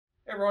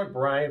Hey everyone,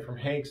 Brian from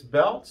Hank's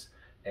Belts,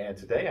 and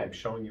today I'm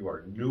showing you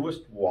our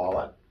newest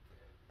wallet.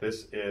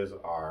 This is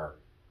our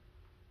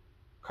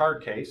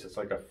card case. It's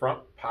like a front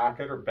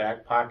pocket or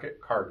back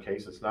pocket card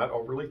case. It's not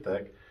overly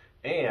thick,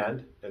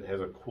 and it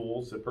has a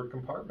cool zippered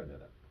compartment in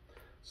it.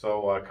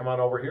 So come on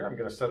over here. I'm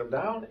going to set them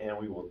down, and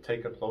we will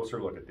take a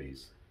closer look at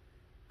these.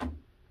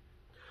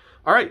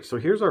 All right, so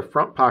here's our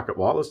front pocket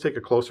wallet. Let's take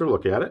a closer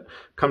look at it.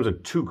 Comes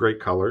in two great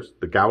colors.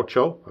 The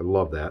Gaucho, I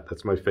love that.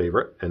 That's my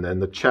favorite. And then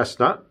the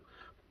Chestnut.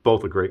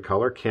 Both a great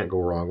color, can't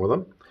go wrong with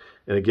them.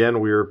 And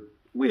again,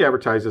 we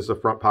advertise this as a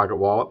front pocket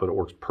wallet, but it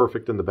works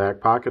perfect in the back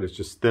pocket. It's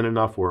just thin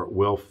enough where it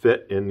will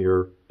fit in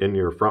your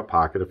front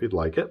pocket if you'd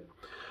like it.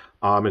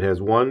 It has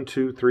 1,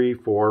 2, 3,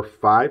 4,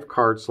 5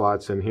 card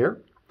slots in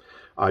here.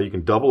 You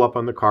can double up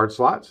on the card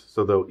slots,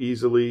 so they'll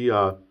easily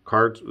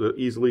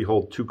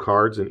hold 2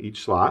 cards in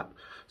each slot.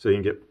 So you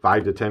can get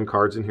 5 to 10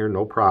 cards in here,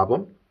 no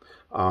problem.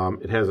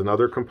 It has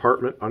another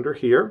compartment under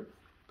here.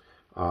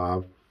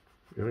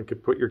 You can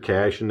put your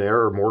cash in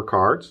there or more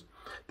cards.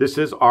 This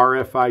is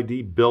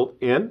RFID built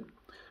in.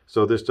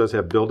 So this does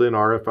have built-in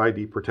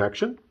RFID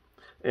protection.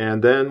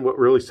 And then what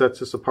really sets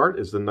this apart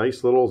is the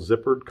nice little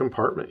zippered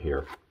compartment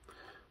here.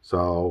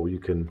 So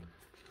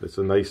it's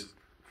a nice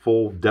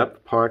full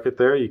depth pocket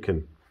there. You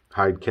can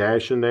hide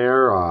cash in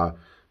there,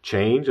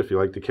 change, if you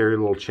like to carry a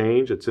little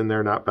change. It's in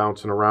there, not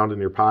bouncing around in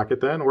your pocket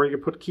then. Or you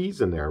can put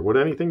keys in there.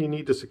 Anything you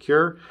need to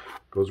secure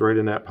goes right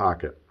in that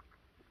pocket.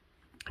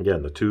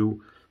 Again, the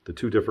two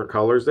different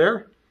colors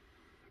there,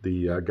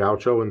 the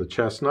Gaucho and the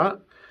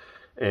Chestnut,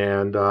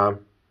 and going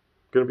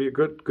to be a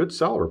good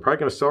seller. We're probably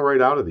going to sell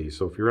right out of these,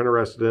 so if you're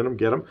interested in them,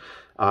 get them.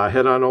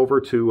 Head on over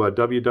to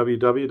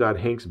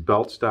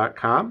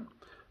www.hanksbelts.com.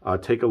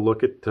 Take a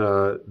look at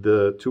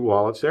the 2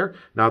 wallets there.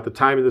 Now, at the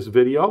time of this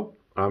video,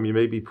 you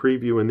may be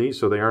previewing these,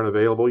 so they aren't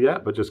available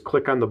yet, but just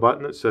click on the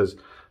button that says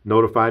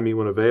notify me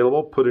when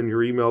available, put in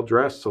your email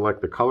address,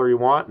 select the color you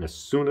want, and as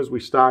soon as we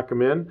stock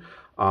them in,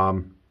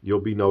 you'll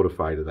be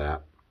notified of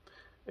that.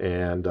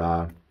 And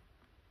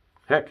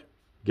heck,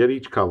 get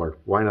each color.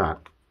 Why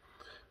not?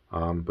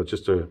 But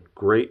just a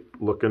great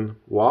looking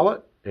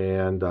wallet.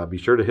 And be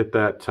sure to hit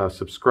that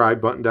subscribe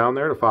button down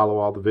there to follow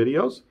all the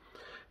videos.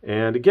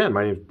 And again,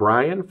 my name is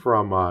Brian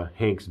from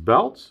Hank's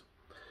Belts.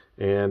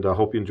 And I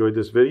hope you enjoyed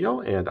this video.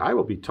 And I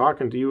will be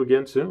talking to you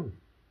again soon.